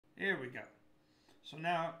Here we go. So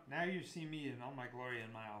now you see me in all my glory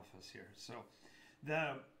in my office here. So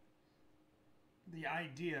the the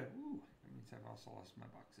idea. Ooh, that means I've also lost my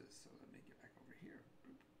boxes. So let me get back over here.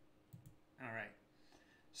 All right.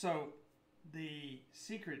 So the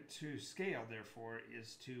secret to scale, therefore,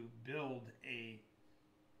 is to build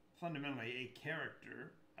fundamentally a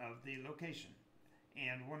character of the location.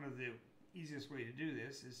 And one of the easiest way to do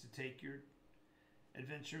this is to take your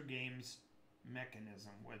adventure games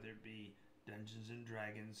mechanism, whether it be Dungeons and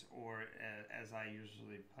Dragons or as I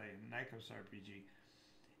usually play NycosRPG,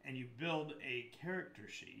 and you build a character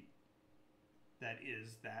sheet that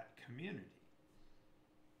is that community.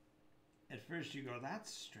 At first you go,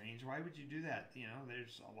 that's strange. Why would you do that? You know,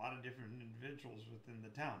 there's a lot of different individuals within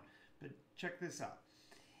the town. But check this out.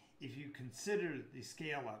 If you consider the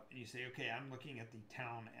scale up and you say, okay, I'm looking at the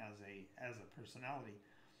town as a personality,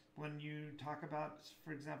 when you talk about,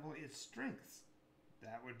 for example, its strengths,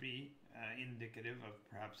 that would be indicative of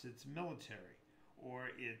perhaps its military or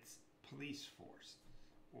its police force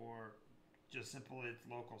or just simple its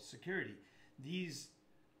local security. These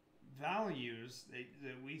values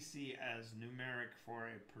that we see as numeric for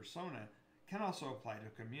a persona can also apply to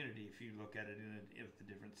a community if you look at it with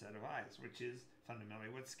a different set of eyes, which is fundamentally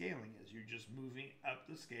what scaling is. You're just moving up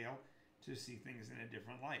the scale to see things in a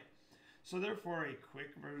different light. So therefore, a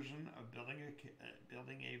quick version of building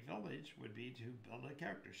a village would be to build a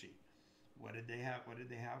character sheet. What did they have? What did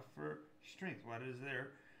they have for strength? What is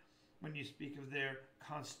their, when you speak of their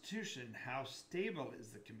constitution, how stable is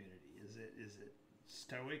the community? Is it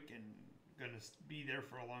stoic and going to be there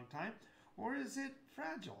for a long time? Or is it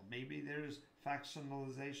fragile? Maybe there's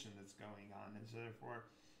factionalization that's going on, and so therefore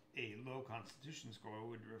a low constitution score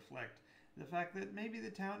would reflect the fact that maybe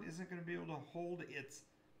the town isn't going to be able to hold its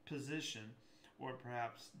position or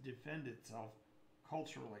perhaps defend itself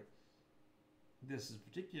culturally. This is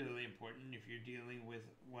particularly important if you're dealing with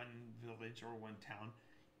one village or one town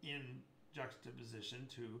in juxtaposition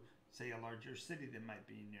to, say, a larger city that might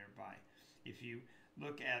be nearby. If you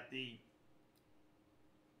look at the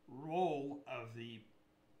role of the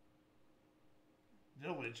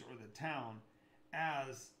village or the town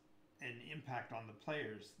as an impact on the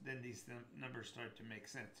players, then these numbers start to make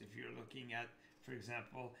sense. If you're looking at, for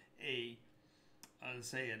example,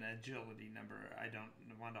 say an agility number, I don't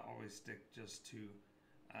want to always stick just to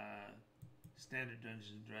standard Dungeons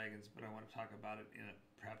and Dragons, but I want to talk about it in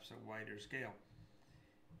perhaps a wider scale.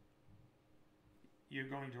 You're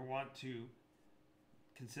going to want to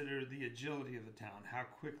consider the agility of the town. How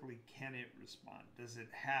quickly can it respond? Does it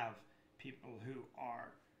have people who are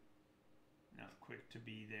quick to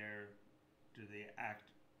be there? Do they act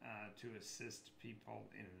to assist people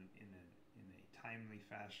in a timely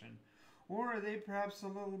fashion? Or are they perhaps a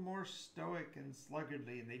little more stoic and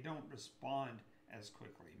sluggardly and they don't respond as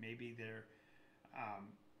quickly? Maybe they're,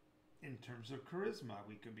 in terms of charisma,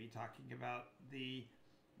 we could be talking about the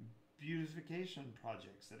beautification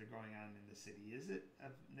projects that are going on in the city.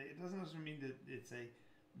 It doesn't necessarily mean that it's a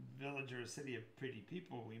village or a city of pretty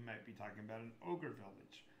people. We might be talking about an ogre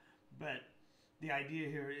village. But the idea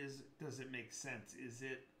here is, does it make sense? Is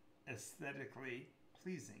it aesthetically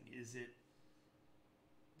pleasing?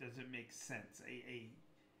 Does it make sense? A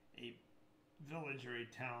village or a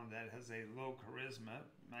town that has a low charisma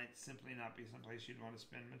might simply not be someplace you'd want to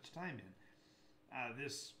spend much time in.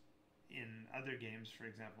 This, in other games, for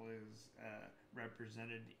example, is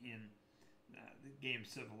represented in the game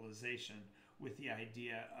Civilization with the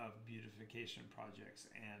idea of beautification projects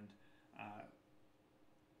and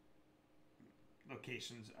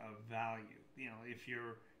locations of value. You know, if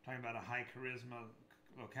you're talking about a high charisma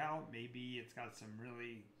locale, maybe it's got some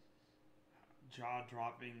really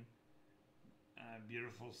jaw-dropping,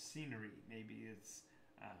 beautiful scenery. Maybe it's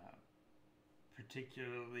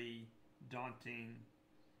particularly daunting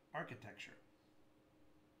architecture.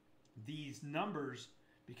 These numbers,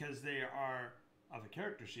 because they are of a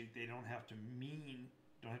character sheet, they don't have to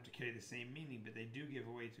carry the same meaning, but they do give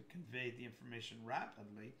a way to convey the information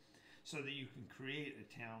rapidly so that you can create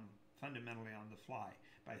a town fundamentally on the fly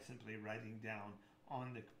by simply writing down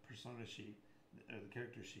on the persona sheet or the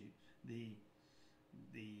character sheet the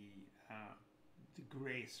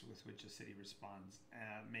grace with which a city responds.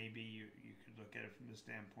 Maybe you could look at it from the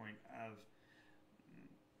standpoint of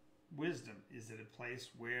wisdom. Is it a place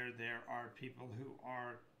where there are people who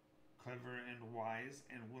are clever and wise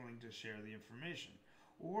and willing to share the information?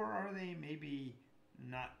 Or are they maybe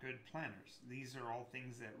not good planners? These are all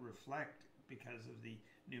things that reflect because of the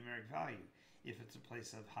numeric value. If it's a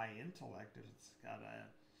place of high intellect, if it's got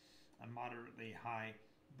a moderately high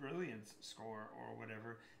brilliance score or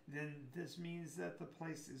whatever, then this means that the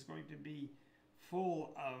place is going to be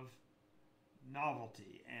full of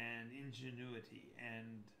novelty and ingenuity,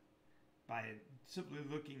 and by simply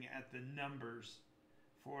looking at the numbers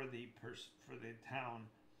for the town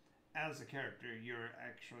as a character, you're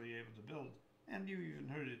actually able to build. And you even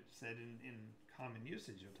heard it said in common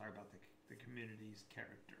usage. You'll talk about the community's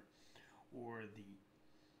character, or the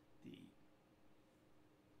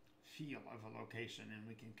feel of a location, and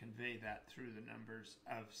we can convey that through the numbers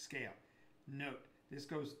of scale. Note, this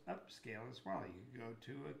goes upscale as well. You could go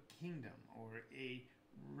to a kingdom or a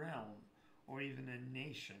realm or even a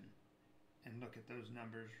nation and look at those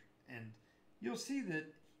numbers, and you'll see that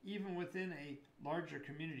even within a larger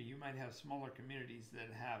community, you might have smaller communities that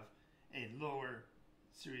have a lower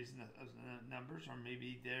series of numbers, or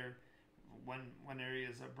maybe one area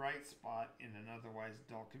is a bright spot in an otherwise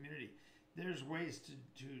dull community. There's ways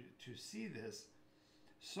to see this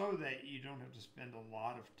so that you don't have to spend a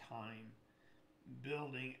lot of time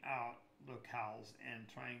building out locales and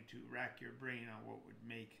trying to rack your brain on what would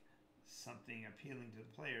make something appealing to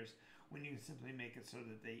the players, when you can simply make it so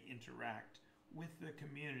that they interact with the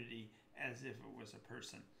community as if it was a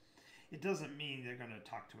person. It doesn't mean they're going to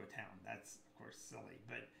talk to a town. That's, of course, silly,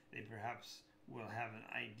 but they perhaps will have an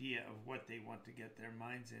idea of what they want to get their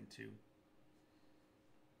minds into.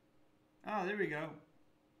 Oh, there we go.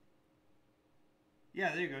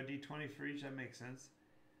 Yeah, there you go. D20 for each. That makes sense.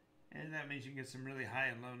 And that means you can get some really high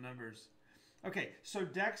and low numbers. Okay, so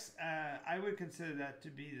Dex, I would consider that to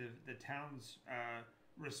be the town's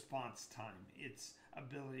response time. Its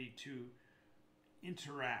ability to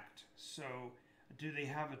interact. So, do they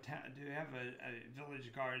have a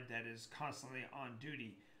village guard that is constantly on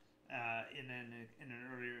duty? In an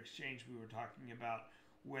earlier exchange, we were talking about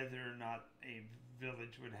whether or not a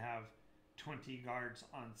village would have 20 guards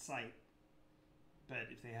on site. But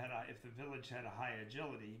if the village had a high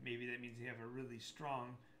agility, maybe that means they have a really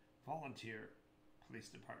strong volunteer police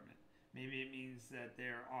department. Maybe it means that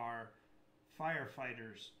there are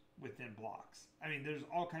firefighters within blocks. I mean, there's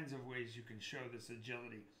all kinds of ways you can show this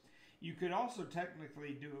agility. You could also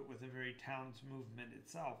technically do it with the very town's movement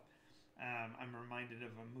itself. I'm reminded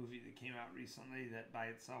of a movie that came out recently that by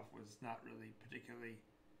itself was not really particularly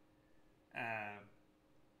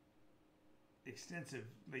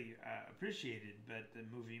extensively appreciated, but the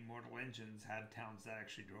movie Mortal Engines had towns that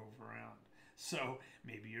actually drove around. So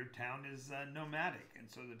maybe your town is nomadic, and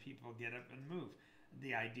so the people get up and move.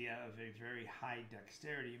 The idea of a very high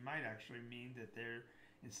dexterity might actually mean that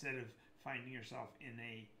instead of finding yourself in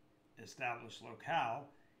a established locale,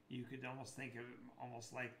 you could almost think of it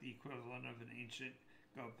almost like the equivalent of an ancient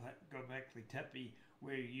Göbekli Tepe,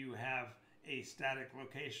 where you have a static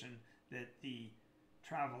location that the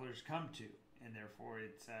travelers come to, and therefore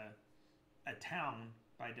it's a town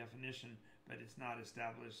by definition, but it's not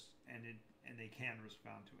established, and they can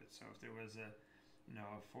respond to it. So if there was a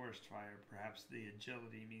forest fire, perhaps the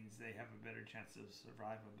agility means they have a better chance of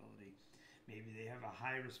survivability. Maybe they have a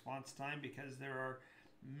high response time because there are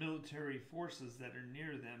military forces that are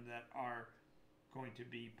near them that are going to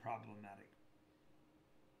be problematic.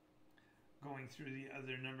 Going through the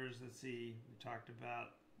other numbers, let's see, we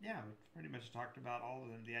pretty much talked about all of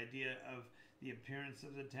them. The idea of the appearance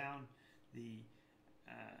of the town, the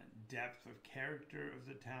depth of character of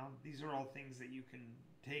the town. These are all things that you can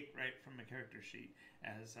take right from a character sheet,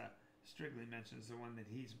 as Strigley mentions, the one that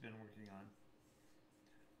he's been working on.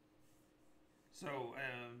 So,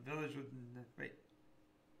 village with... Wait.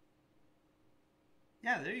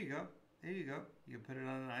 Yeah, there you go. There you go. You can put it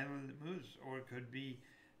on an island that moves, or it could be,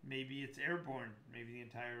 maybe it's airborne. Maybe the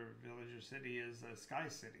entire village or city is a sky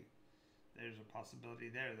city. There's a possibility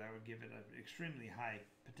there that would give it an extremely high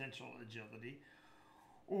potential agility.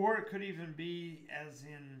 Or it could even be, as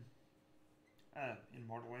in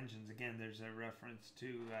Mortal Engines, again, there's a reference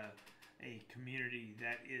to a community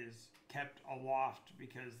that is kept aloft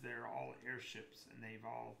because they're all airships and they've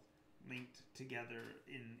all linked together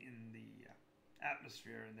in the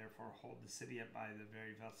atmosphere, and therefore hold the city up by the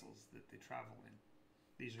very vessels that they travel in.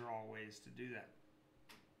 These are all ways to do that.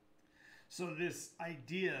 So this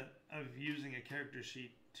idea of using a character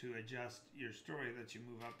sheet to adjust your story lets you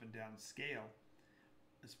move up and down scale,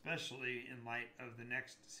 especially in light of the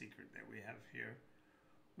next secret that we have here,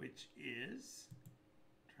 which is,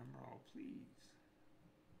 drumroll please,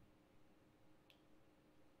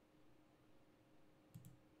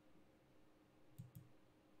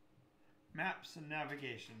 maps and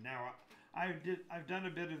navigation. Now, I've done a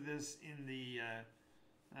bit of this in the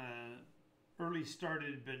early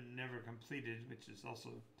started but never completed, which is also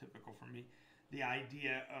typical for me. The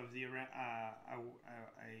idea of a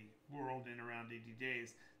world in around 80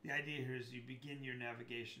 days. The idea here is you begin your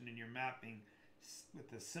navigation and your mapping with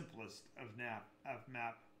the simplest of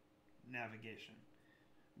map navigation.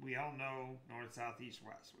 We all know north, south, east,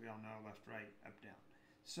 west. We all know left, right, up, down.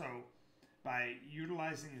 So by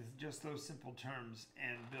utilizing just those simple terms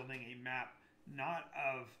and building a map not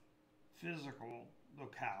of physical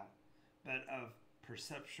locale, but of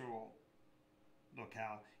perceptual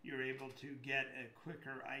locale, you're able to get a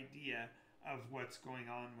quicker idea of what's going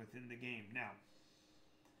on within the game. Now,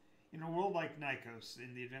 in a world like Nykos,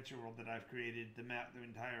 in the adventure world that I've created, the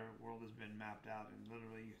entire world has been mapped out, and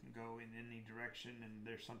literally you can go in any direction and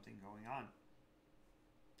there's something going on.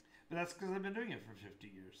 But that's because I've been doing it for 50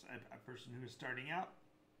 years. A person who is starting out,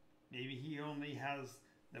 maybe he only has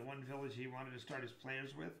the one village he wanted to start his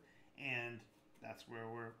players with, and that's where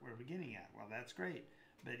we're beginning at. Well, that's great,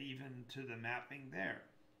 but even to the mapping there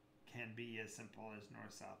can be as simple as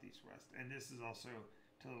north, south, east, west. And this is also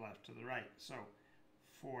to the left, to the right. So,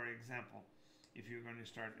 for example, if you're going to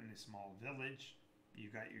start in a small village,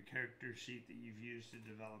 you've got your character sheet that you've used to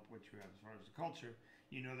develop what you have as far as the culture.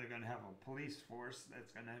 You know they're going to have a police force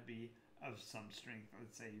that's going to be of some strength.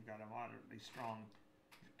 Let's say you've got a moderately strong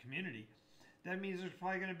community. That means there's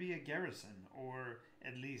probably going to be a garrison, or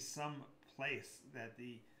at least some place that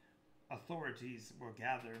the authorities will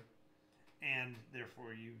gather, and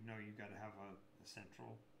therefore you know you've got to have a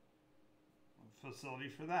central facility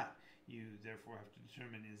for that. You therefore have to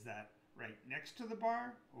determine, is that right next to the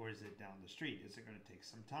bar, or is it down the street? Is it going to take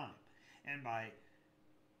some time? And by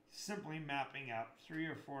simply mapping out 3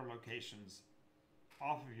 or 4 locations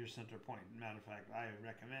off of your center point, matter of fact, I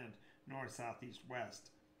recommend north, south, east, west,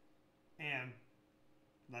 and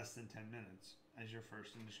less than 10 minutes as your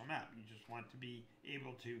first initial map. You just want to be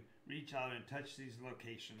able to reach out and touch these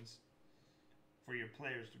locations for your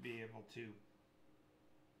players to be able to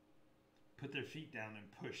put their feet down and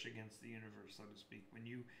push against the universe, so to speak. When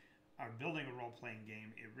you are building a role-playing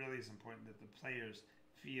game, it really is important that the players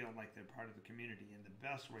feel like they're part of the community, and the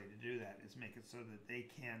best way to do that is make it so that they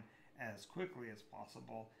can, as quickly as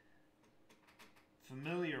possible,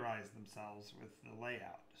 familiarize themselves with the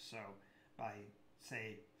layout. So by,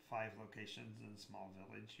 say, 5 locations in a small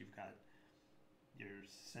village, you've got your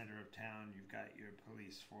center of town, you've got your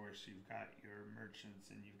police force, you've got your merchants,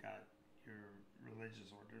 and you've got your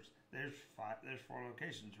religious orders. There's 4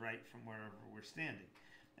 locations right from wherever we're standing.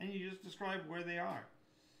 And you just describe where they are.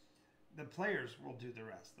 The players will do the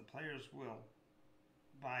rest. The players will,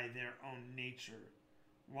 by their own nature,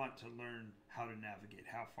 want to learn how to navigate,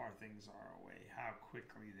 how far things are away, how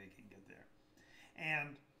quickly they can get there.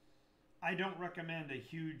 And I don't recommend a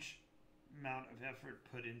huge amount of effort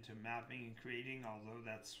put into mapping and creating, although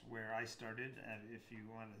that's where I started. And if you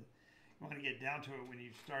want to get down to it, when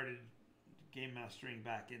you started game mastering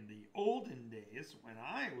back in the olden days when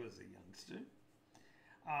I was a youngster,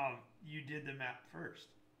 you did the map first.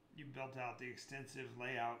 You built out the extensive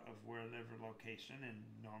layout of whatever location, and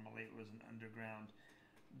normally it was an underground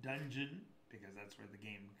dungeon because that's where the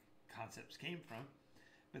game concepts came from.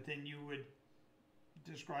 But then you would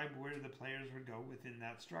describe where the players would go within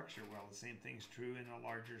that structure. Well, the same thing's true in a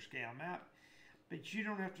larger scale map, but you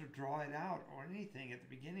don't have to draw it out or anything at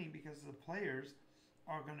the beginning, because the players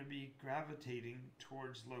are going to be gravitating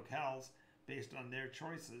towards locales based on their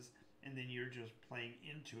choices, and then you're just playing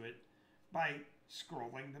into it by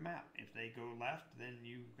scrolling the map. If they go left, then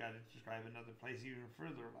you've got to describe another place even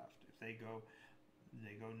further left. If they go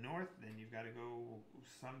north, then you've got to go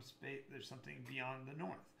some space. There's something beyond the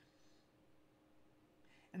north.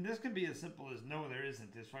 And this can be as simple as, no, there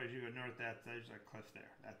isn't. As far as you go north, there's a cliff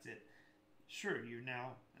there. That's it. Sure, you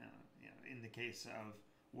now, in the case of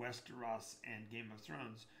Westeros and Game of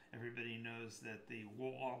Thrones, everybody knows that the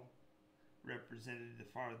wall represented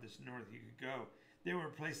the farthest north you could go. There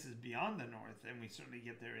were places beyond the north, and we certainly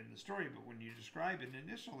get there in the story, but when you describe it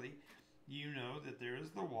initially, you know that there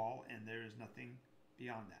is the wall and there is nothing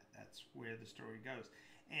beyond that. That's where the story goes.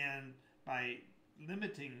 And by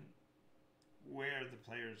limiting where the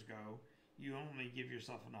players go, you only give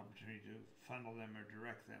yourself an opportunity to funnel them or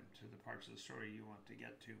direct them to the parts of the story you want to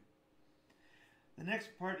get to. The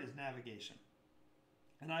next part is navigation.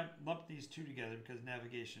 And I lumped these two together because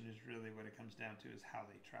navigation is really what it comes down to, is how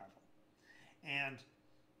they travel. And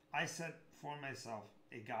I set for myself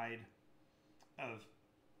a guide of,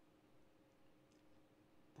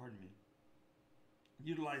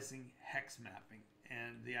 utilizing hex mapping.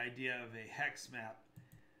 And the idea of a hex map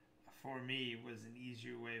for me was an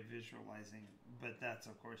easier way of visualizing, but that's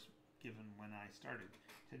of course given when I started.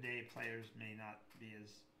 Today players may not be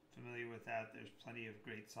as familiar with that. There's plenty of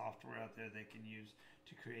great software out there they can use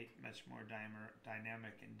to create much more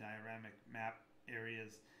dynamic and dioramic map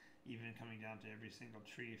areas, even coming down to every single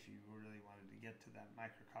tree if you really wanted to get to that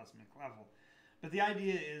microcosmic level. But the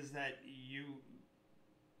idea is that you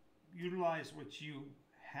utilize what you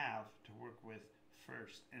have to work with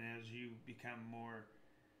first, and as you become more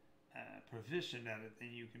proficient at it, then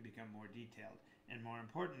you can become more detailed. And more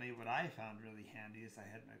importantly, what I found really handy is I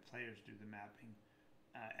had my players do the mapping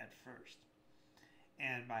at first.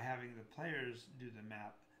 And by having the players do the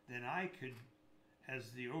map, then I could, as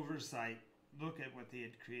the oversight, look at what they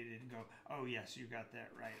had created and go, oh yes, you got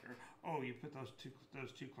that right, or oh, you put those too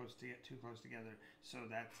close together, so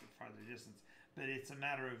that's a farther distance. But it's a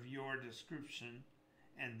matter of your description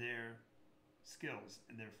and their skills,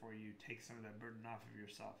 and therefore you take some of that burden off of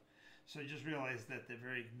yourself. So just realize that the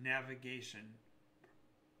very navigation.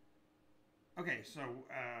 Okay, so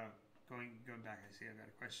going back, I see I've got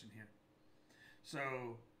a question here.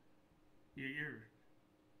 So you're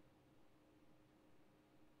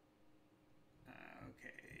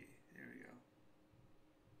okay. There we go.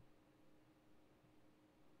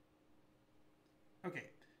 Okay,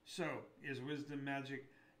 so is wisdom magic?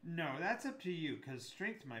 No, that's up to you, because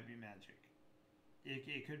strength might be magic.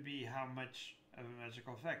 It could be how much of a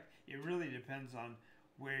magical effect. It really depends on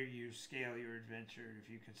where you scale your adventure. If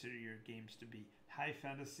you consider your games to be high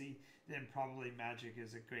fantasy, then probably magic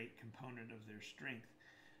is a great component of their strength.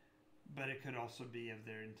 But it could also be of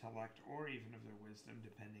their intellect or even of their wisdom,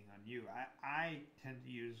 depending on you. I tend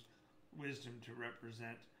to use wisdom to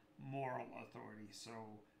represent moral authority, so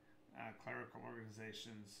clerical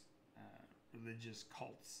organizations, religious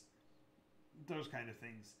cults, those kind of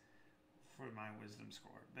things for my wisdom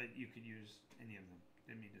score. But you could use any of them.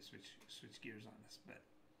 Didn't mean to switch gears on us, but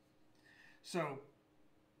so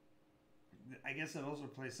I guess it also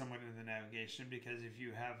plays somewhat into the navigation, because if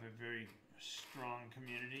you have a very strong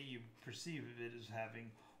community, you perceive it as having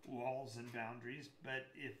walls and boundaries. But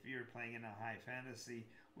if you're playing in a high fantasy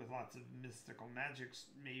with lots of mystical magics,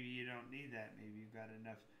 maybe you don't need that. Maybe you've got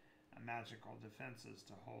enough magical defenses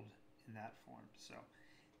to hold in that form. So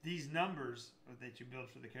these numbers that you build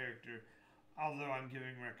for the character, although I'm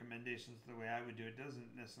giving recommendations the way I would do it,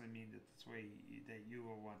 doesn't necessarily mean that that's the way that you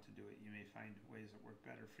will want to do it. You may find ways that work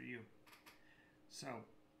better for you. So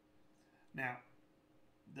now,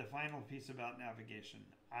 the final piece about navigation.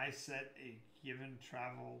 I set a given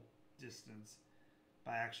travel distance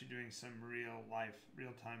by actually doing some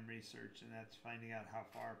real-time research, and that's finding out how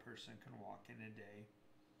far a person can walk in a day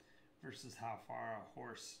versus how far a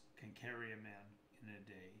horse can carry a man in a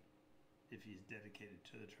day if he's dedicated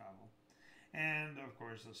to the travel. And of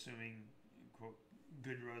course, assuming, quote,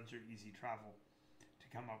 good roads or easy travel, to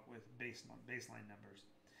come up with baseline numbers.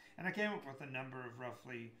 And I came up with a number of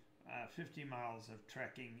roughly 50 miles of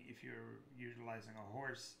trekking if you're utilizing a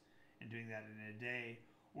horse and doing that in a day,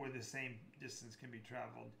 or the same distance can be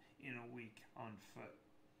traveled in a week on foot.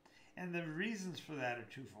 And the reasons for that are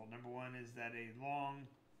twofold. Number one is that a long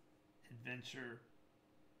adventure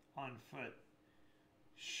on foot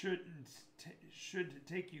should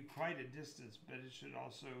take you quite a distance, but it should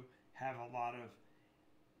also have a lot of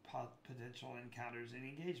potential encounters and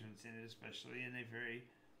engagements in it, especially in a very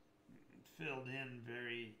filled in,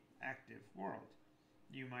 very active world.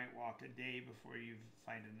 You might walk a day before you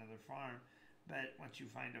find another farm, but once you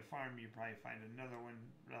find a farm, you probably find another one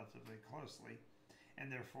relatively closely,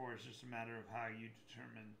 and therefore it's just a matter of how you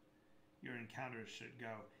determine your encounters should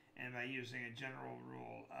go. And by using a general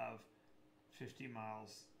rule of 50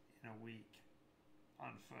 miles in a week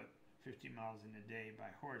on foot, 50 miles in a day by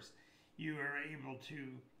horse, you are able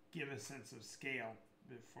to give a sense of scale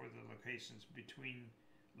for the locations between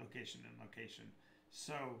location and location.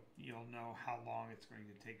 So you'll know how long it's going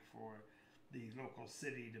to take for the local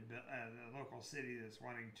city that's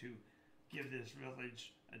wanting to give this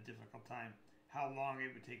village a difficult time, how long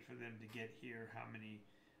it would take for them to get here, how many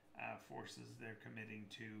forces they're committing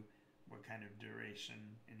to, what kind of duration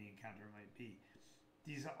any encounter might be.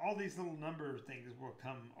 All these little number things will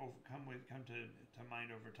come to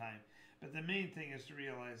mind over time. But the main thing is to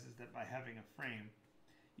realize is that by having a frame,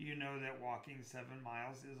 you know that walking 7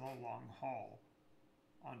 miles is a long haul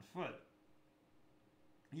on foot.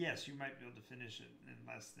 Yes, you might be able to finish it in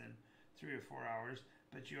less than 3 or 4 hours,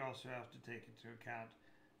 but you also have to take into account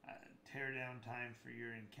tear down time for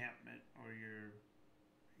your encampment or your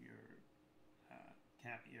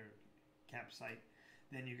campsite.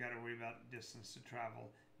 Then you got to worry about distance to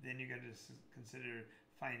travel. Then you got to consider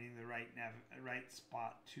finding the right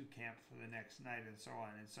spot to camp for the next night, and so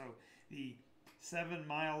on. And so the 7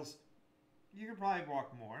 miles, you could probably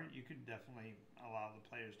walk more. You could definitely allow the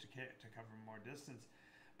players to cover more distance.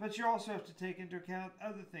 But you also have to take into account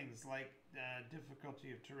other things like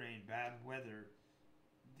difficulty of terrain, bad weather,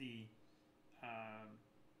 the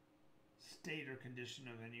state or condition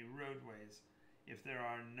of any roadways. If there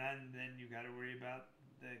are none, then you've got to worry about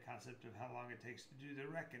the concept of how long it takes to do the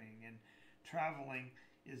reckoning. And traveling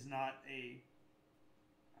is not a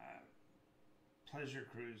pleasure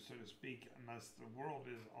cruise, so to speak, unless the world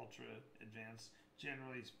is ultra advanced.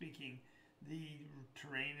 Generally speaking, the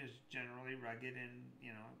terrain is generally rugged, and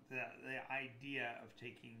the idea of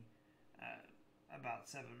taking about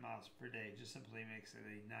 7 miles per day just simply makes it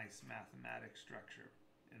a nice mathematic structure,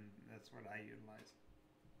 and that's what I utilize.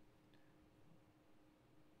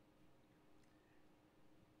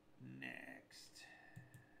 Next.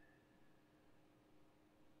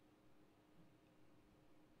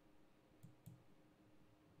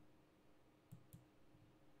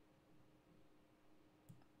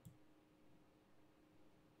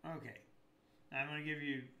 Okay, I'm going to give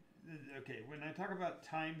you, okay, when I talk about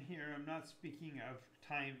time here, I'm not speaking of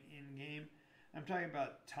time in game. I'm talking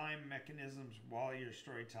about time mechanisms while you're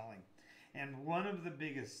storytelling. And one of the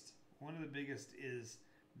biggest is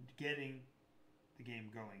getting the game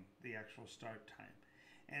going, the actual start time.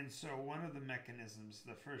 And so one of the mechanisms,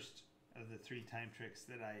 the first of the 3 time tricks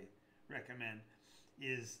that I recommend,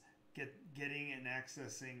 is getting and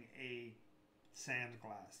accessing a sand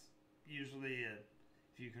glass. Usually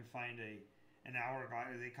if you can find an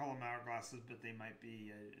hourglass, they call them hourglasses, but they might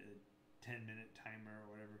be a 10-minute timer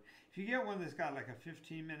or whatever. If you get one that's got like a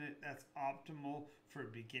 15-minute, that's optimal for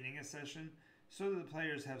beginning a session, so that the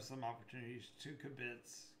players have some opportunities to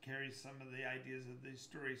kibitz, carry some of the ideas of the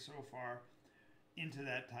story so far into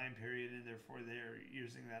that time period, and therefore they're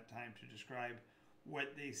using that time to describe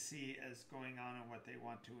what they see as going on and what they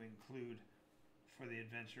want to include for the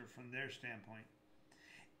adventure from their standpoint.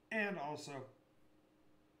 And also,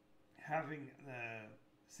 having the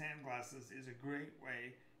sandglasses is a great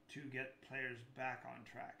way to get players back on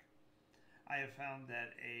track. I have found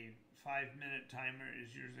that a 5-minute timer is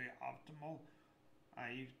usually optimal.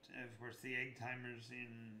 Of course, the egg timers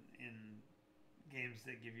in games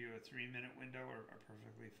that give you a 3-minute window are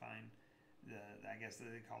perfectly fine. I guess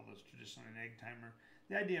they call those traditionally an egg timer.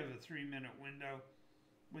 The idea of a 3-minute window,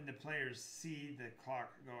 when the players see the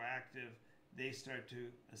clock go active, they start to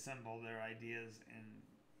assemble their ideas and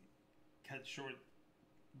cut short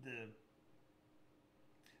the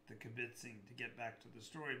kibitzing to get back to the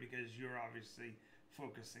story, because you're obviously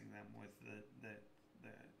focusing them with the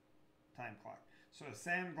time clock. So a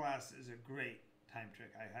sand glass is a great time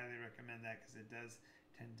trick. I highly recommend that because it does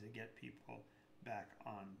tend to get people back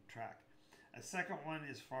on track. A second one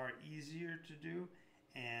is far easier to do,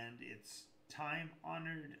 and it's time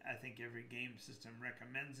honored. I think every game system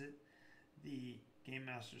recommends it. The game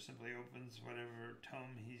master simply opens whatever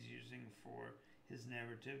tome he's using for his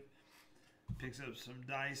narrative, picks up some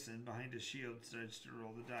dice, and behind a shield starts to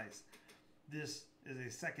roll the dice. This is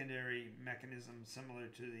a secondary mechanism similar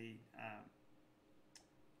to the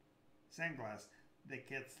sandglass that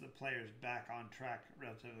gets the players back on track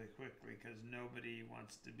relatively quickly, because nobody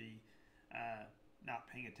wants to be not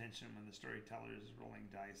paying attention when the storyteller is rolling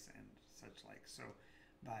dice and such like. So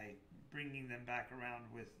by bringing them back around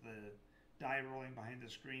with the die rolling behind the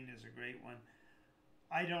screen is a great one.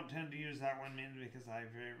 I don't tend to use that one mainly because I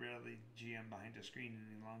very rarely GM behind a screen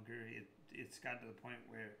any longer. It's gotten to the point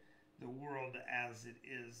where the world as it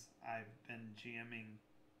is, I've been GMing,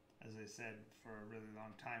 as I said, for a really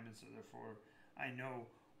long time, and so therefore I know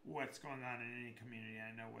what's going on in any community. I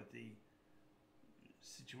know what the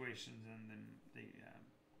situations and the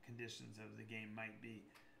conditions of the game might be,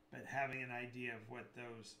 but having an idea of what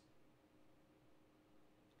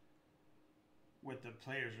the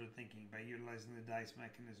players are thinking by utilizing the dice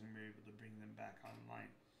mechanism, we're able to bring them back online.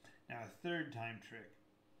 Now, a third time trick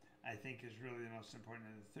I think is really the most important.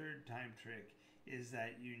 And the third time trick is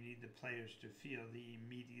that you need the players to feel the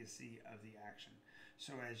immediacy of the action.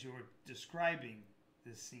 So as you're describing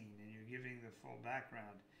the scene and you're giving the full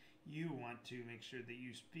background, you want to make sure that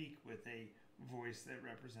you speak with a voice that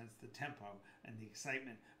represents the tempo and the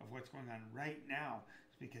excitement of what's going on right now,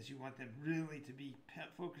 because you want them really to be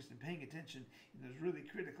focused and paying attention in those really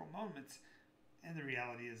critical moments. And the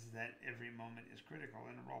reality is that every moment is critical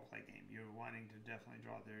in a role-play game. You're wanting to definitely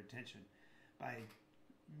draw their attention. By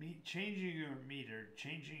changing your meter,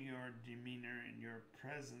 changing your demeanor and your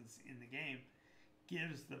presence in the game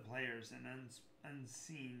gives the players an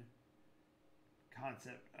unseen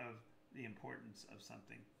concept of the importance of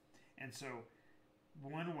something. And so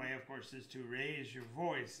one way, of course, is to raise your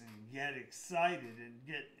voice and get excited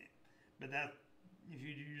but that, if you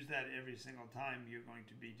use that every single time, you're going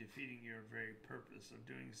to be defeating your very purpose of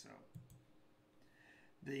doing so.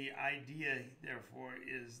 The idea, therefore,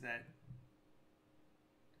 is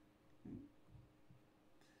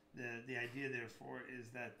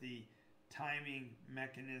that the timing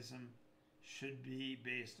mechanism should be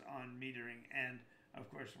based on metering. And of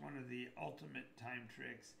course, one of the ultimate time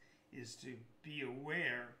tricks is to be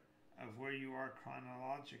aware of where you are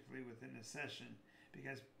chronologically within a session,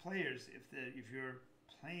 because players, if you're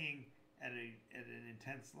playing at an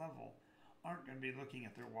intense level, aren't going to be looking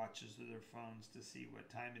at their watches or their phones to see what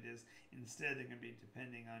time it is. Instead, they're going to be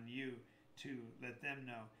depending on you to let them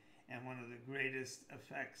know. And one of the greatest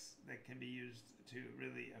effects that can be used to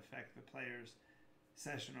really affect the players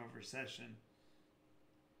session over session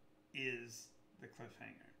is the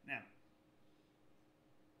cliffhanger. Now,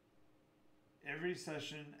 every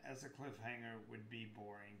session as a cliffhanger would be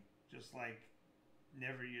boring, just like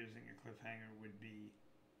never using a cliffhanger would be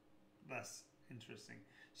less interesting.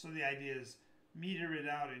 So the idea is meter it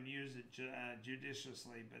out and use it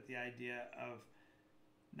judiciously, but the idea of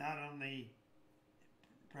not only,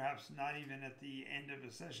 perhaps not even at the end of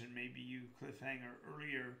a session, maybe you cliffhanger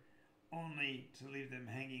earlier only to leave them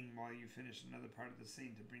hanging while you finish another part of the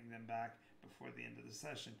scene to bring them back before the end of the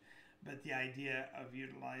session. But the idea of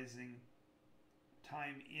utilizing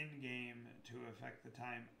time in game to affect the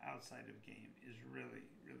time outside of game is really,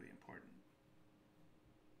 really important.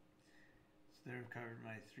 So there I've covered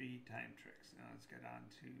my 3 time tricks. Now let's get on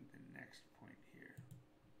to the next point here.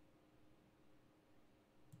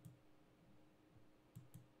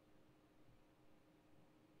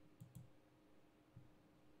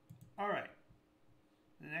 All right.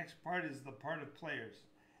 The next part is the part of players.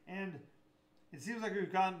 And it seems like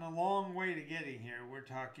we've gotten a long way to getting here. We're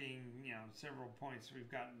talking, several points we've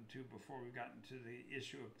gotten to before we've gotten to the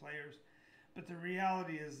issue of players. But the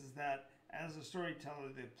reality is that as a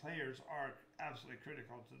storyteller, the players are absolutely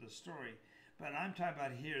critical to the story. But I'm talking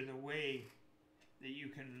about here the way that you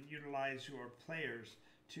can utilize your players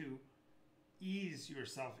to ease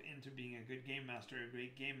yourself into being a good game master, a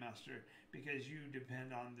great game master, because you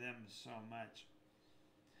depend on them so much.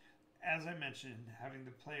 As I mentioned, having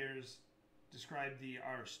the players describe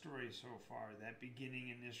our story so far, that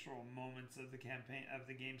beginning initial moments of the campaign, of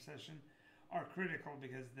the game session, are critical,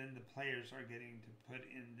 because then the players are getting to put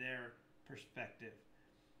in their perspective.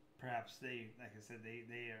 Perhaps they, like I said,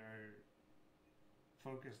 they are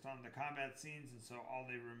focused on the combat scenes, and so all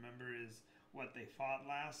they remember is what they fought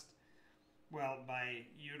last. Well, by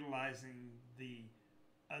utilizing the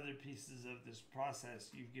other pieces of this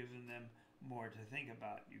process, you've given them more to think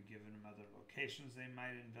about. You've given them other locations they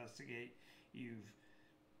might investigate. You've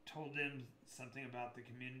told them something about the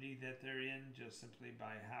community that they're in just simply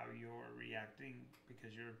by how you're reacting,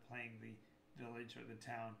 because you're playing the village or the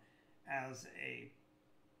town as a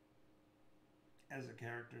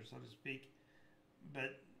character, so to speak.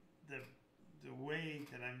 But the way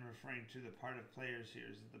that I'm referring to the part of players here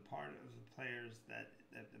is the part of the players that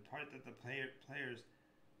the part that the players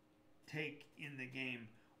take in the game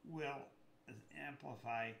will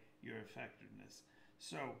amplify your effectiveness.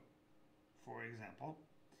 So, for example,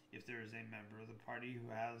 if there is a member of the party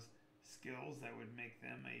who has skills that would make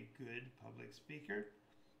them a good public speaker,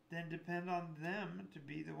 then depend on them to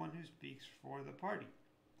be the one who speaks for the party.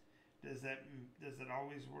 Does it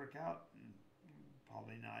always work out?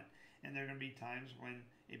 Probably not. And there are going to be times when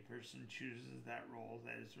a person chooses that role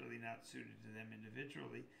that is really not suited to them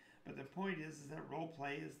individually. But the point is that role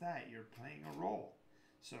play is that you're playing a role.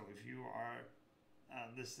 So if you are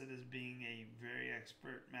listed as being a very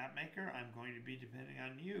expert map maker, I'm going to be depending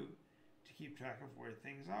on you to keep track of where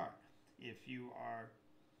things are. If you are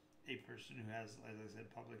a person who has, as I said,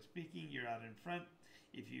 public speaking, you're out in front.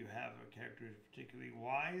 If you have a character who's particularly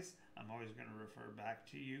wise, I'm always going to refer back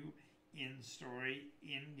to you in story,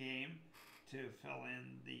 in game, to fill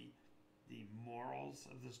in the morals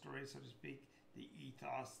of the story, so to speak, the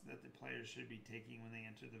ethos that the players should be taking when they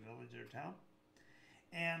enter the village or town.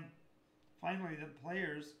 And finally, the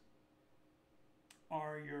players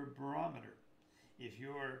are your barometer. If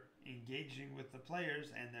you're engaging with the players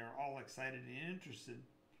and they're all excited and interested,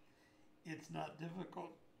 it's not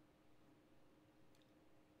difficult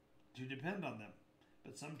to depend on them.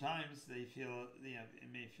 But sometimes they feel,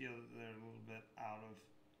 it may feel that they're a little bit out of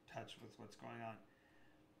touch with what's going on.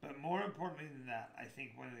 But more importantly than that, I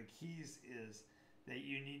think one of the keys is that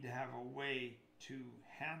you need to have a way to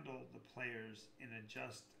handle the players in a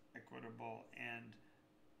just, equitable, and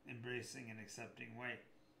embracing and accepting way.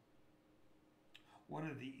 One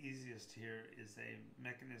of the easiest here is a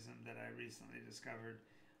mechanism that I recently discovered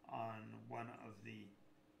on one of the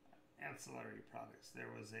ancillary products. There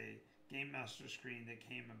was a Game Master screen that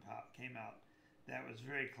came out that was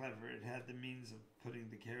very clever. It had the means of putting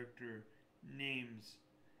the character names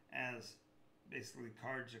as basically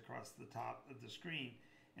cards across the top of the screen,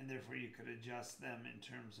 and therefore you could adjust them in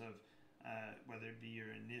terms of whether it be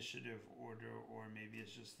your initiative order, or maybe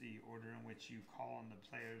it's just the order in which you call on the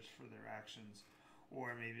players for their actions,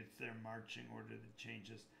 or maybe it's their marching order that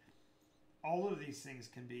changes. All of these things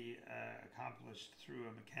can be accomplished through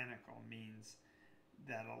a mechanical means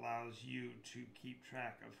that allows you to keep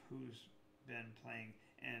track of who's been playing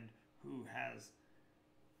and who has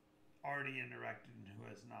already interacted and who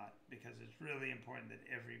has not, because it's really important that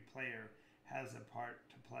every player has a part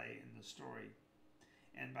to play in the story.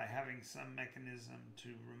 And by having some mechanism to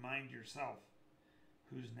remind yourself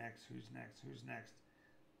who's next,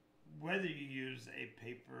 whether you use a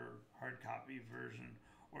paper hard copy version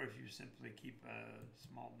or if you simply keep a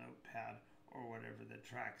small notepad or whatever that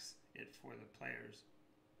tracks it for the players.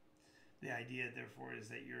 The idea, therefore, is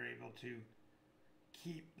that you're able to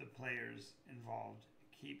keep the players involved,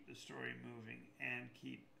 keep the story moving, and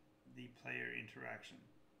keep the player interaction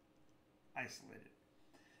isolated.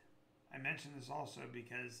 I mention this also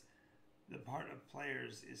because the part of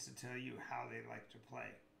players is to tell you how they like to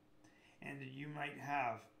play. And you might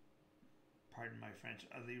have, pardon my French,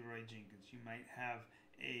 a Leroy Jenkins. You might have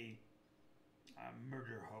a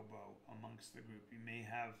murder hobo amongst the group. You may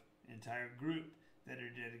have an entire group that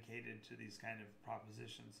are dedicated to these kind of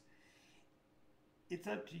propositions. It's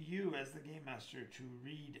up to you as the game master to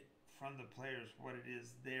read from the players what it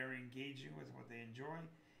is they're engaging with, what they enjoy,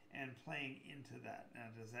 and playing into that.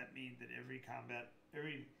 Now, does that mean that every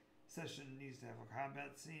session needs to have a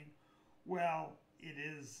combat scene? Well, it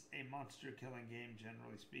is a monster killing game,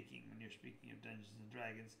 generally speaking, when you're speaking of Dungeons and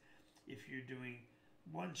Dragons. If you're doing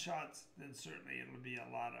one-shots, then certainly it'll be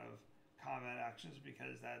a lot of combat actions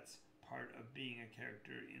because that's part of being a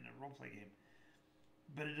character in a roleplay game.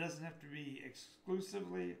 But it doesn't have to be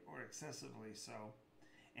exclusively or excessively so.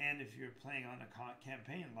 And if you're playing on a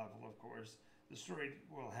campaign level, of course, the story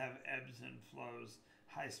will have ebbs and flows,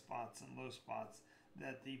 high spots and low spots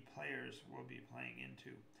that the players will be playing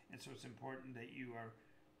into. And so it's important that you are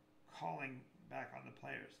calling back on the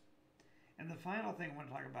players. And the final thing I want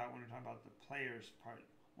to talk about when we talk about the players part,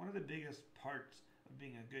 one of the biggest parts of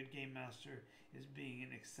being a good game master is being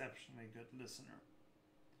an exceptionally good listener.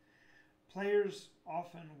 Players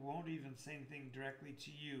often won't even say anything directly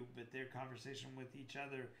to you, but their conversation with each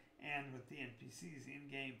other and with the NPCs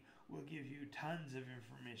in-game will give you tons of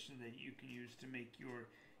information that you can use to make your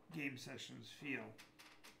game sessions feel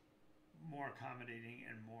more accommodating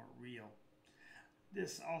and more real.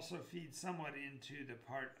 This also feeds somewhat into the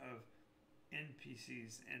part of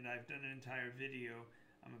NPCs, and I've done an entire video.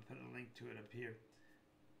 I'm going to put a link to it up here,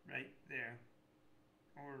 right there,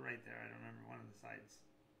 or right there. I don't remember, one of the sides,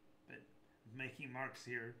 but making marks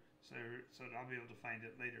here so I'll be able to find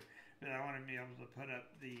it later. But I want to be able to put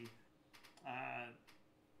up the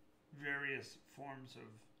various forms of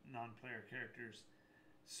non-player characters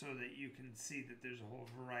so that you can see that there's a whole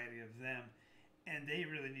variety of them, and they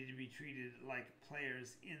really need to be treated like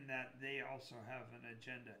players in that they also have an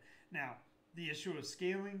agenda. Now, the issue of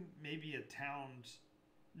scaling, maybe a town's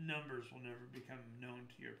numbers will never become known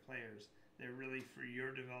to your players. They're really for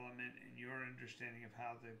your development and your understanding of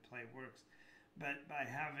how the play works. But by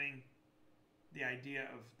having the idea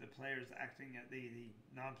of the players acting at the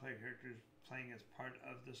non-player characters playing as part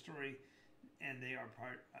of the story, and they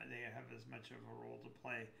have as much of a role to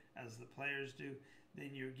play as the players do,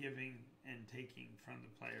 then you're giving and taking from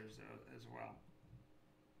the players as well.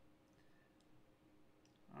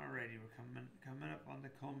 Alrighty, we're coming up on the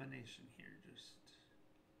culmination here.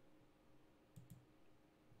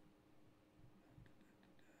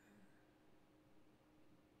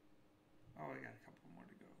 Oh, I got a couple more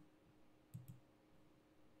to go.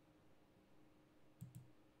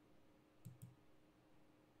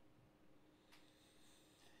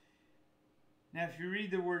 Now, if you read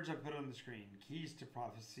the words I put on the screen, keys to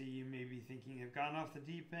prophecy, you may be thinking, I've gone off the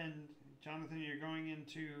deep end. Jonathan, you're going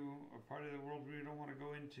into a part of the world we don't want to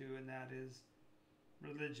go into, and that is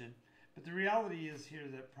religion. But the reality is here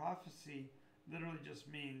that prophecy literally just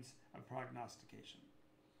means a prognostication.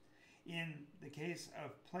 In the case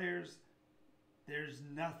of players, there's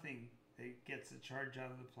nothing that gets a charge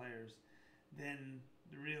out of the players than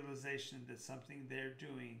the realization that something they're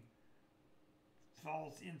doing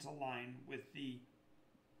falls into line with the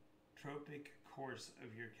tropic course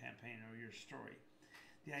of your campaign or your story.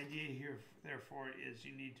 The idea here, therefore, is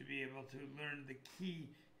you need to be able to learn the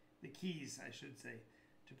keys, I should say,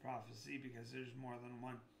 to prophecy, because there's more than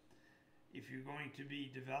one. If you're going to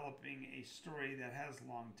be developing a story that has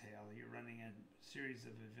long tail, you're running a series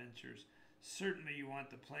of adventures, certainly you want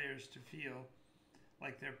the players to feel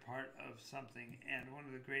like they're part of something, and one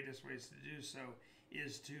of the greatest ways to do so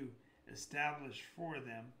is to establish for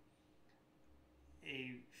them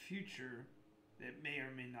a future that may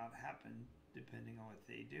or may not happen depending on what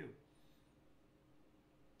they do.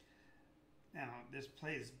 Now, this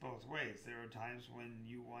plays both ways. There are times when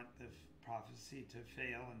you want the prophecy to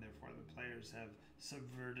fail, and therefore the players have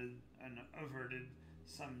subverted and averted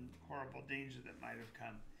some horrible danger that might have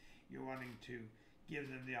come. You're wanting to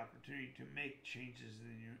give them the opportunity to make changes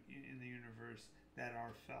in the universe that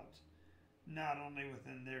are felt, not only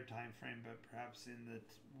within their time frame, but perhaps in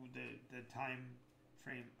the time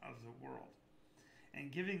frame of the world.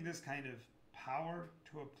 And giving this kind of power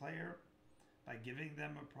to a player by giving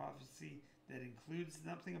them a prophecy that includes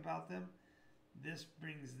something about them, this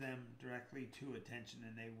brings them directly to attention,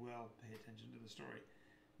 and they will pay attention to the story.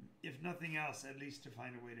 If nothing else, at least to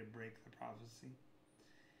find a way to break the prophecy.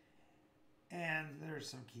 And there are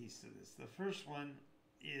some keys to this. The first one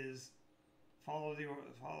is follow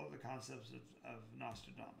the concepts of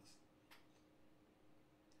Nostradamus.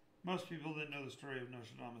 Most people that know the story of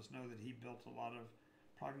Nostradamus know that he built a lot of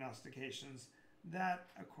prognostications that,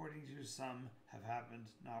 according to some, have happened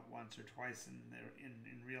not once or twice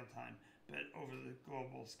in real time, but over the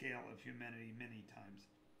global scale of humanity many times.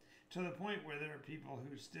 To the point where there are people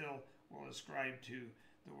who still will ascribe to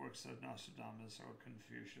the works of Nostradamus or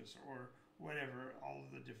Confucius or whatever, all of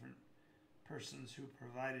the different persons who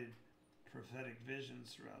provided prophetic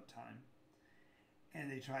visions throughout time, and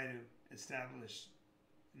they try to establish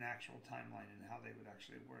an actual timeline and how they would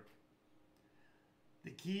actually work.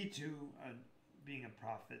 The key to being a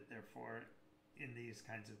prophet, therefore, in these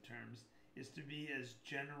kinds of terms, is to be as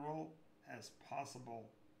general as possible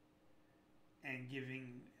and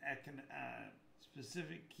giving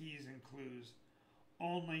specific keys and clues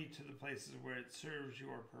only to the places where it serves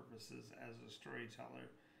your purposes as a storyteller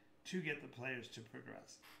to get the players to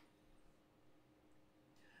progress.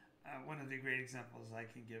 One of the great examples I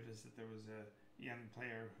can give is that there was a young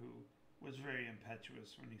player who was very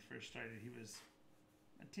impetuous when he first started. He was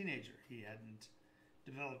a teenager. He hadn't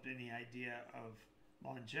developed any idea of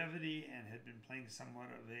longevity and had been playing somewhat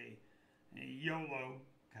of a YOLO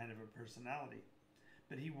kind of a personality.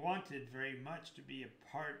 But he wanted very much to be a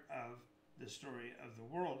part of the story of the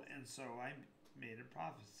world, and so I made a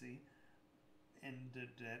prophecy and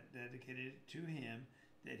dedicated it to him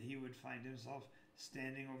that he would find himself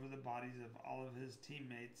standing over the bodies of all of his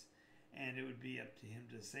teammates, and it would be up to him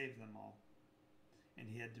to save them all. And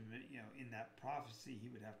he had to, in that prophecy, he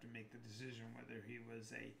would have to make the decision whether he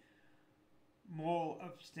was a moral,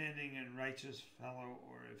 upstanding, and righteous fellow,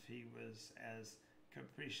 or if he was as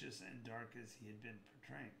capricious and dark as he had been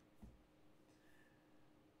portraying.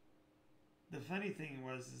 The funny thing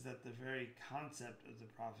is that the very concept of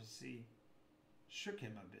the prophecy shook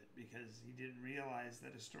him a bit, because he didn't realize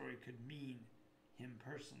that a story could mean him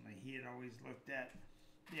personally. He had always looked at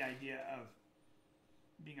the idea of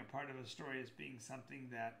being a part of a story as being something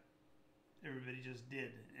that everybody just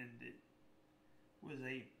did, and it was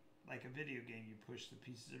like a video game. You push the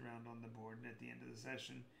pieces around on the board, and at the end of the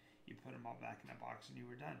session you put them all back in a box and you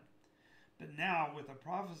were done. But now, with a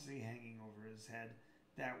prophecy hanging over his head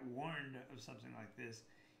that warned of something like this,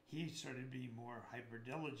 he started to be more hyper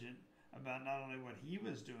diligent about not only what he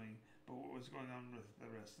was doing, but what was going on with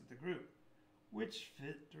the rest of the group, which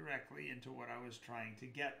fit directly into what I was trying to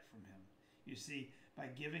get from him. You see, by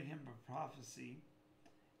giving him a prophecy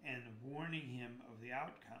and warning him of the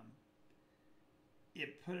outcome,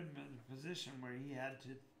 it put him in a position where he had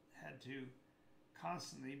to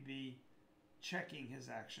constantly be checking his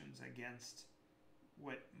actions against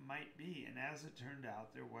what might be. And as it turned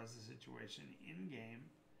out, there was a situation in game,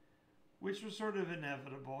 which was sort of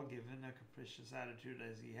inevitable given a capricious attitude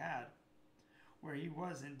as he had, where he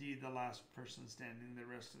was indeed the last person standing. The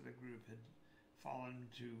rest of the group had fallen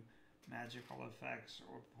to magical effects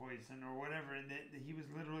or poison or whatever, and he was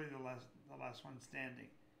literally the last one standing.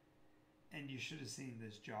 And you should have seen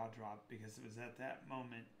this jaw drop, because it was at that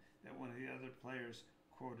moment that one of the other players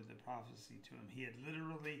quoted the prophecy to him. He had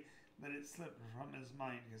literally let it slip from his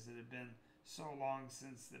mind, because it had been so long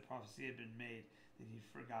since the prophecy had been made that he'd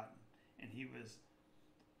forgotten. And he was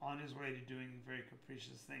on his way to doing very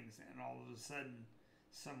capricious things, and all of a sudden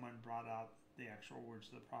someone brought out the actual words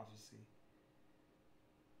of the prophecy.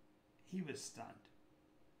 He was stunned.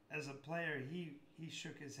 As a player, he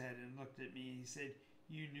shook his head and looked at me, and he said,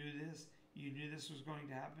 "You knew this? You knew this was going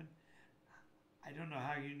to happen? I don't know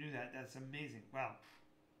how you knew that. That's amazing." Well,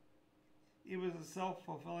 it was a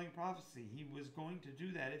self-fulfilling prophecy. He was going to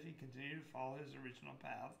do that if he continued to follow his original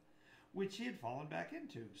path, which he had fallen back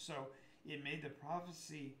into. So it made the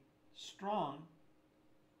prophecy strong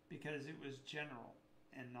because it was general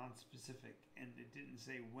and non-specific, and it didn't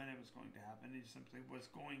say when it was going to happen. It simply was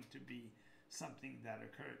going to be something that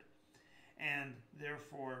occurred. And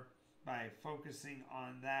therefore, by focusing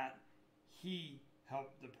on that, he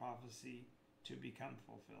helped the prophecy to become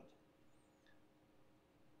fulfilled.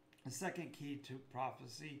 The second key to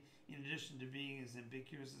prophecy, in addition to being as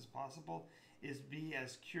ambiguous as possible, is be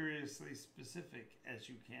as curiously specific as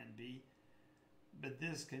you can be. But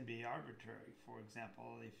this can be arbitrary. For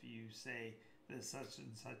example, if you say that such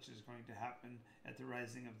and such is going to happen at the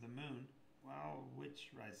rising of the moon, well,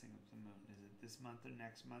 which rising of the moon? Is it this month or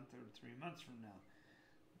next month or 3 months from now?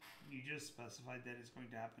 You just specified that it's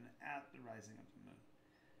going to happen at the rising of the moon.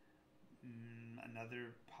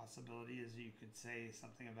 Another possibility is you could say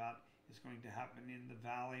something about it's going to happen in the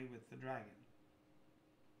valley with the dragon.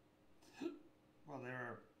 Well, there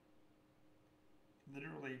are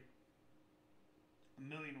literally a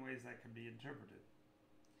million ways that can be interpreted.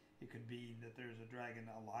 It could be that there's a dragon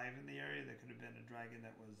alive in the area. There could have been a dragon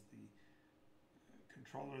that was the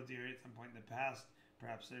controller of the area at some point in the past.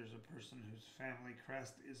 Perhaps there's a person whose family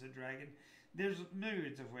crest is a dragon. There's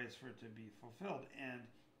myriads of ways for it to be fulfilled, and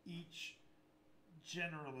each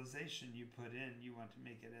generalization you put in, you want to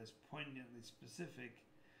make it as poignantly specific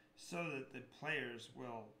so that the players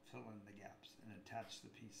will fill in the gaps and attach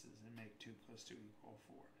the pieces and make 2 + 2 =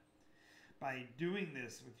 4. By doing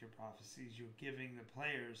this with your prophecies, you're giving the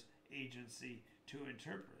players agency to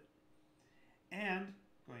interpret. And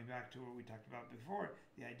going back to what we talked about before,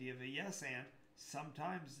 the idea of a yes and,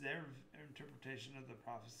 sometimes their interpretation of the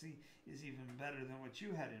prophecy is even better than what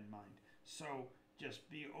you had in mind. So just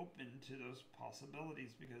be open to those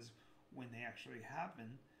possibilities, because when they actually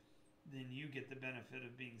happen, then you get the benefit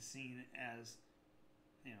of being seen as,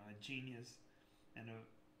 a genius and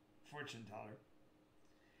a fortune teller.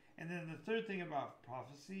 And then the third thing about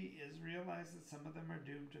prophecy is realize that some of them are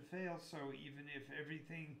doomed to fail. So even if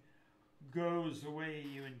everything goes the way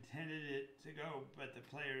you intended it to go, but the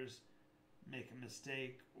players make a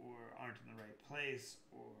mistake or aren't in the right place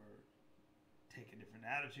or take a different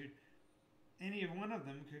attitude, any of one of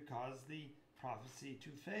them could cause the prophecy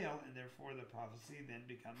to fail, and therefore the prophecy then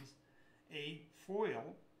becomes a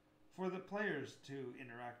foil for the players to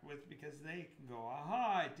interact with, because they can go,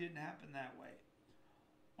 aha, it didn't happen that way,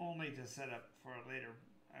 only to set up for a later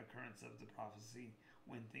occurrence of the prophecy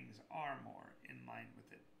when things are more in line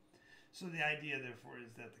with it. So the idea, therefore,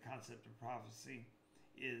 is that the concept of prophecy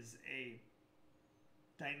is a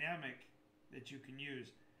dynamic that you can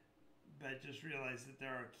use, but just realize that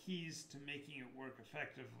there are keys to making it work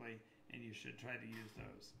effectively, and you should try to use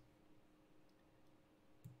those.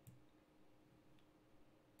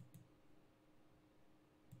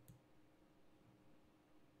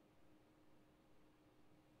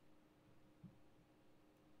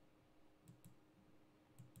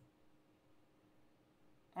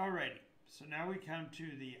 Alrighty, so now we come to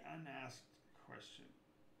the unasked question.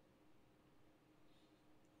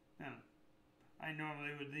 Now, I normally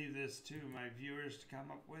would leave this to my viewers to come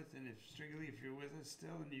up with, and if you're with us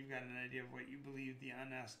still and you've got an idea of what you believe the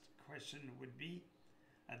unasked question would be,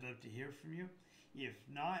 I'd love to hear from you. If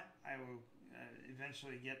not, I will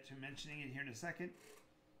eventually get to mentioning it here in a second.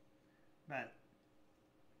 But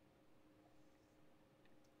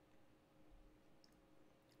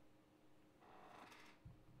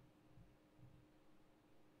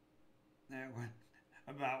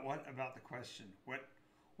about the question?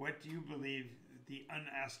 What do you believe the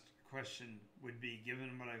unasked question would be,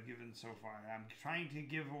 given what I've given so far? I'm trying to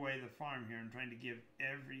give away the farm here. I'm trying to give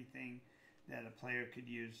everything that a player could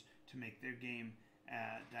use to make their game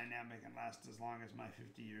dynamic and last as long as my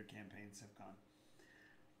 50-year campaigns have gone.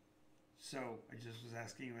 So I just was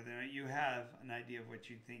asking whether you have an idea of what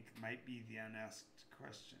you think might be the unasked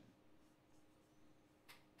question.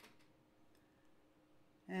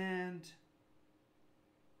 And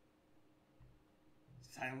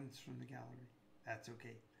silence from the gallery. That's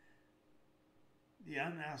okay. The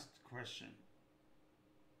unasked question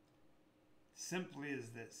simply is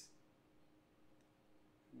this: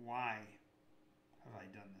 why have I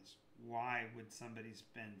done this? Why would somebody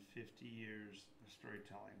spend 50 years of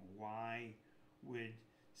storytelling? Why would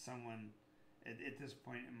someone at this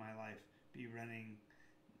point in my life be running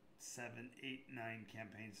 7, 8, 9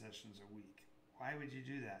 campaign sessions a week? Why would you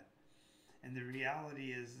do that? And the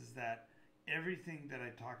reality is that everything that I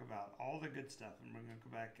talk about, all the good stuff, and we're going to go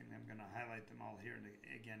back and I'm going to highlight them all here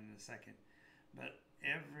again in a second, but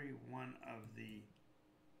every one of the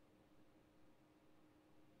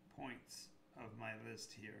points of my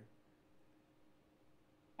list here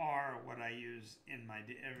are what I use in my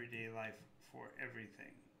everyday life for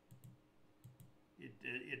everything.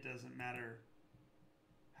 It doesn't matter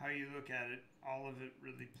how you look at it, all of it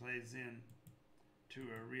really plays in to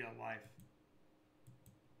a real life.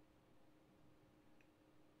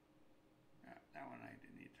 That one I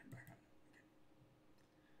didn't need to turn back on.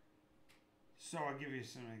 So I'll give you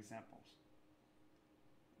some examples.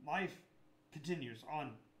 Life continues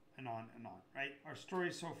on and on and on, right? Our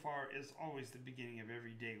story so far is always the beginning of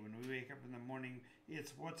every day. When we wake up in the morning,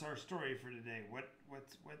 it's what's our story for today? What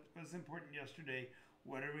was important yesterday?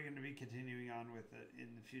 What are we going to be continuing on with it in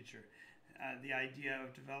the future? The idea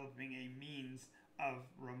of developing a means of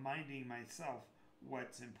reminding myself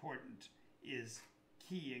what's important is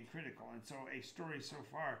key and critical. And so a story so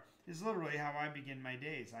far is literally how I begin my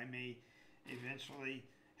days. I may eventually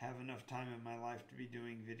have enough time in my life to be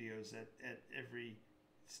doing videos at every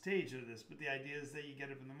stage of this, but the idea is that you get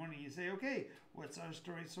up in the morning, you say, okay, what's our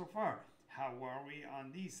story so far? How are we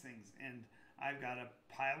on these things? And I've got a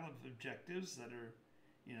pile of objectives that are,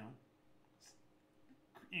 you know,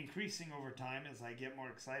 increasing over time as I get more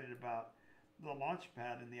excited about the launch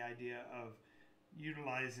pad and the idea of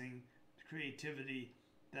utilizing creativity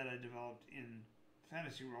that I developed in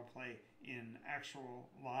fantasy roleplay in actual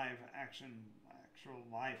live action, actual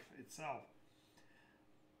life itself.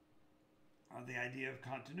 The idea of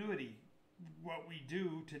continuity. What we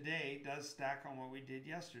do today does stack on what we did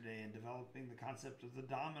yesterday, and developing the concept of the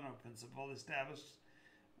domino principle established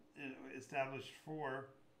for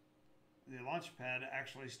the Launchpad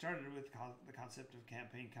actually started with the concept of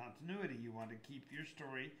campaign continuity. You want to keep your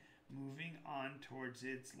story moving on towards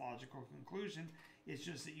its logical conclusion. It's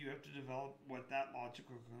just that you have to develop what that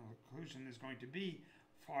logical conclusion is going to be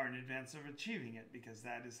far in advance of achieving it, because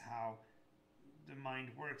that is how the mind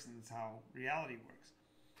works and it's how reality works.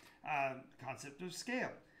 Concept of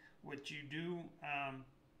scale. What you do,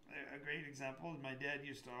 a great example is my dad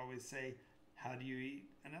used to always say, how do you eat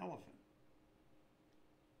an elephant?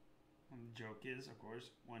 And the joke is, of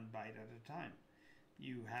course, one bite at a time.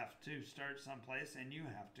 You have to start someplace and you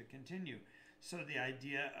have to continue. So the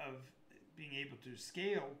idea of being able to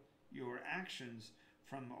scale your actions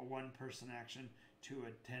from a one-person action to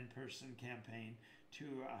a 10-person campaign to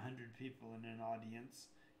 100 people in an audience,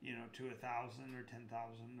 you know, to 1,000 or 10,000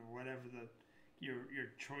 or whatever your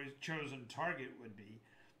chosen target would be.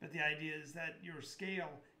 But the idea is that your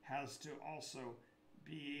scale has to also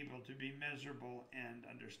be able to be measurable and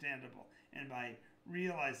understandable. And by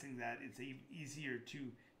realizing that, it's easier to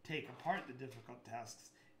take apart the difficult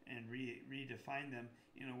tasks and redefine them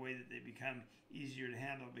in a way that they become easier to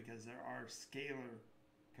handle, because there are scalar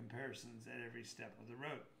comparisons at every step of the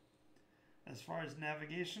road. As far as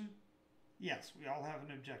navigation, yes, we all have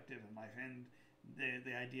an objective in life, and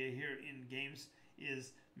the idea here in games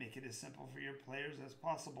is make it as simple for your players as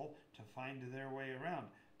possible to find their way around.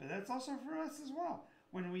 But that's also for us as well.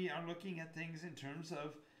 When we are looking at things in terms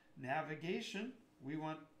of navigation, we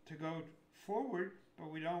want to go forward,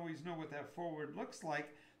 but we don't always know what that forward looks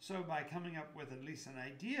like. So by coming up with at least an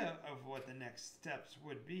idea of what the next steps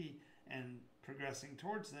would be and progressing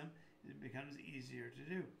towards them, it becomes easier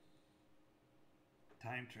to do.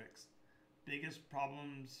 Time tricks. Biggest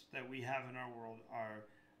problems that we have in our world are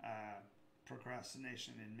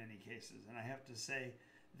procrastination in many cases. And I have to say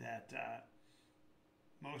that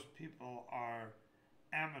most people are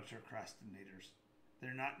amateur procrastinators.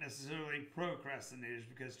 They're not necessarily procrastinators,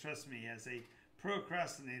 because trust me, as a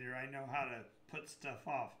procrastinator, I know how to put stuff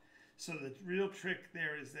off. So the real trick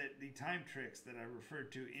there is that the time tricks that I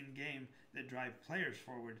referred to in game that drive players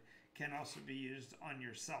forward can also be used on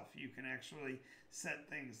yourself. You can actually set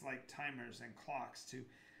things like timers and clocks to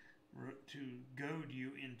goad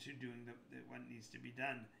you into doing what needs to be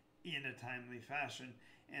done in a timely fashion,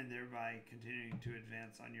 and thereby continuing to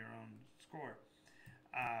advance on your own score.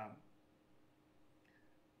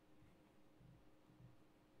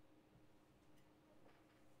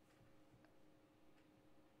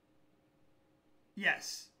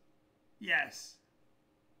 Yes.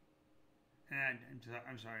 And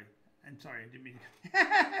I'm sorry. I didn't mean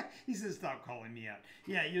to. He says stop calling me out.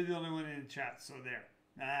 Yeah, you're the only one in the chat, so there.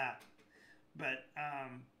 But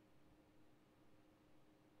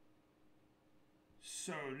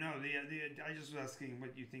so no, I just was asking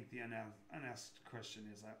what you think the unasked question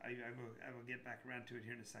is. I will get back around to it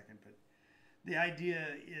here in a second. But the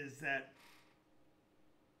idea is that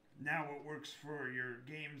now what works for your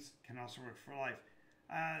games can also work for life.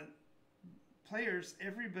 Players,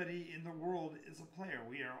 everybody in the world is a player.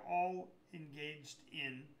 We are all engaged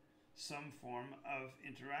in some form of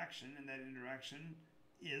interaction, and that interaction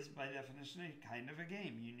is, by definition, a kind of a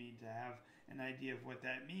game. You need to have an idea of what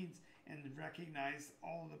that means and recognize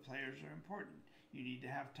all of the players are important. You need to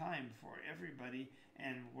have time for everybody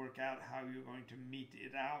and work out how you're going to meet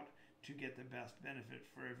it out to get the best benefit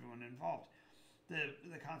for everyone involved.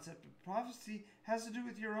 The concept of prophecy has to do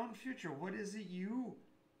with your own future. What is it you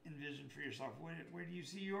envision for yourself? Where do you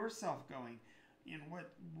see yourself going? in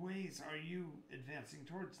what ways are you advancing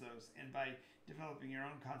towards those? And by developing your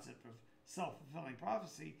own concept of self-fulfilling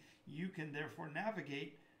prophecy, you can therefore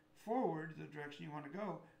navigate forward the direction you want to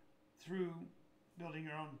go through building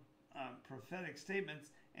your own prophetic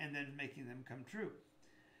statements and then making them come true.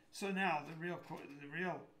 So now the real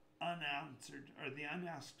unanswered or the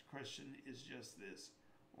unasked question is just this: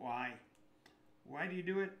 why? Why do you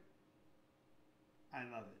do it? I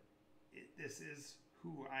love it. This is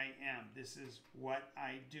who I am. This is what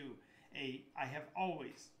I do. I have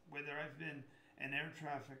always, whether I've been an air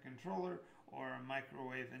traffic controller or a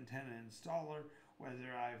microwave antenna installer,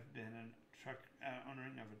 whether I've been a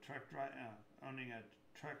owning a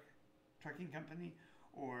trucking company,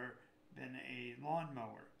 or been a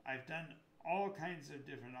lawnmower. I've done all kinds of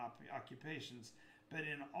different occupations, but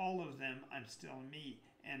in all of them, I'm still me.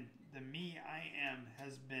 And the me I am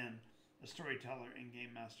has been a storyteller and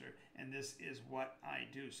game master, and this is what I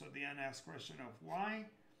do. So the unasked question of why?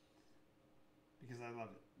 Because I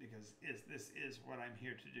love it. Because this is what I'm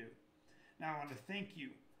here to do. Now I want to thank you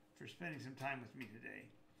for spending some time with me today.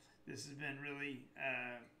 This has been really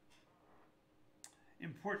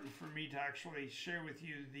important for me to actually share with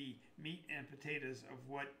you the meat and potatoes of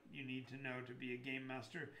what you need to know to be a game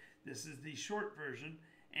master. This is the short version,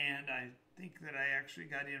 and I think that I actually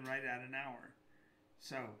got in right at an hour.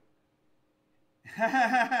 So,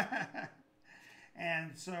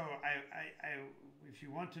 and so if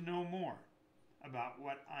you want to know more about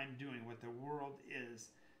what I'm doing, what the world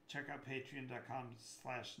is, check out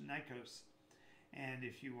patreon.com/Nykos. And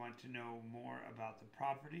if you want to know more about the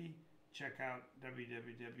property, check out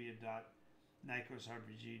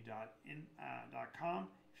www.NycosRPG.com.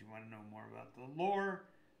 If you want to know more about the lore,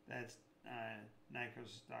 that's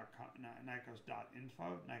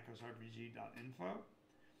Nykos.info, NycosRPG.info.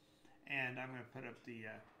 And I'm going to put up the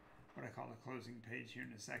what I call the closing page here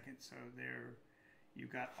in a second. So there,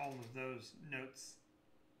 you've got all of those notes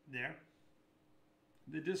there.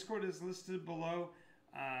 The Discord is listed below.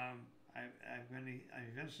 I'm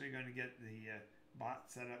eventually going to get the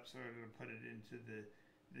bot set up so it'll put it into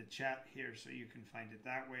the chat here so you can find it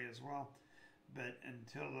that way as well. But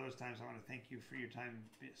until those times, I want to thank you for your time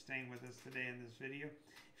staying with us today in this video.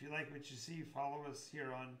 If you like what you see, follow us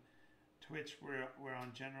here on Twitch. We're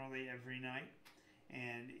on generally every night,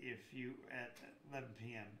 and if you at 11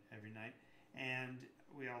 p.m. every night. And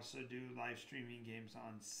we also do live streaming games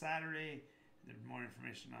on Saturday. There's more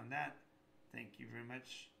information on that. Thank you very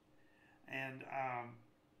much. And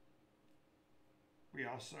we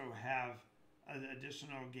also have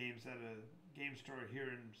additional games at a game store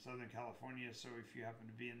here in Southern California. So if you happen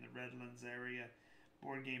to be in the Redlands area,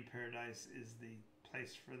 Board Game Paradise is the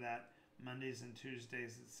place for that. Mondays and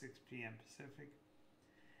Tuesdays at 6 p.m. Pacific.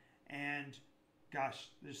 And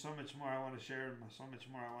gosh, there's so much more I want to share and so much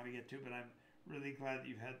more I want to get to, but I'm really glad that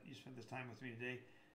you spent this time with me today.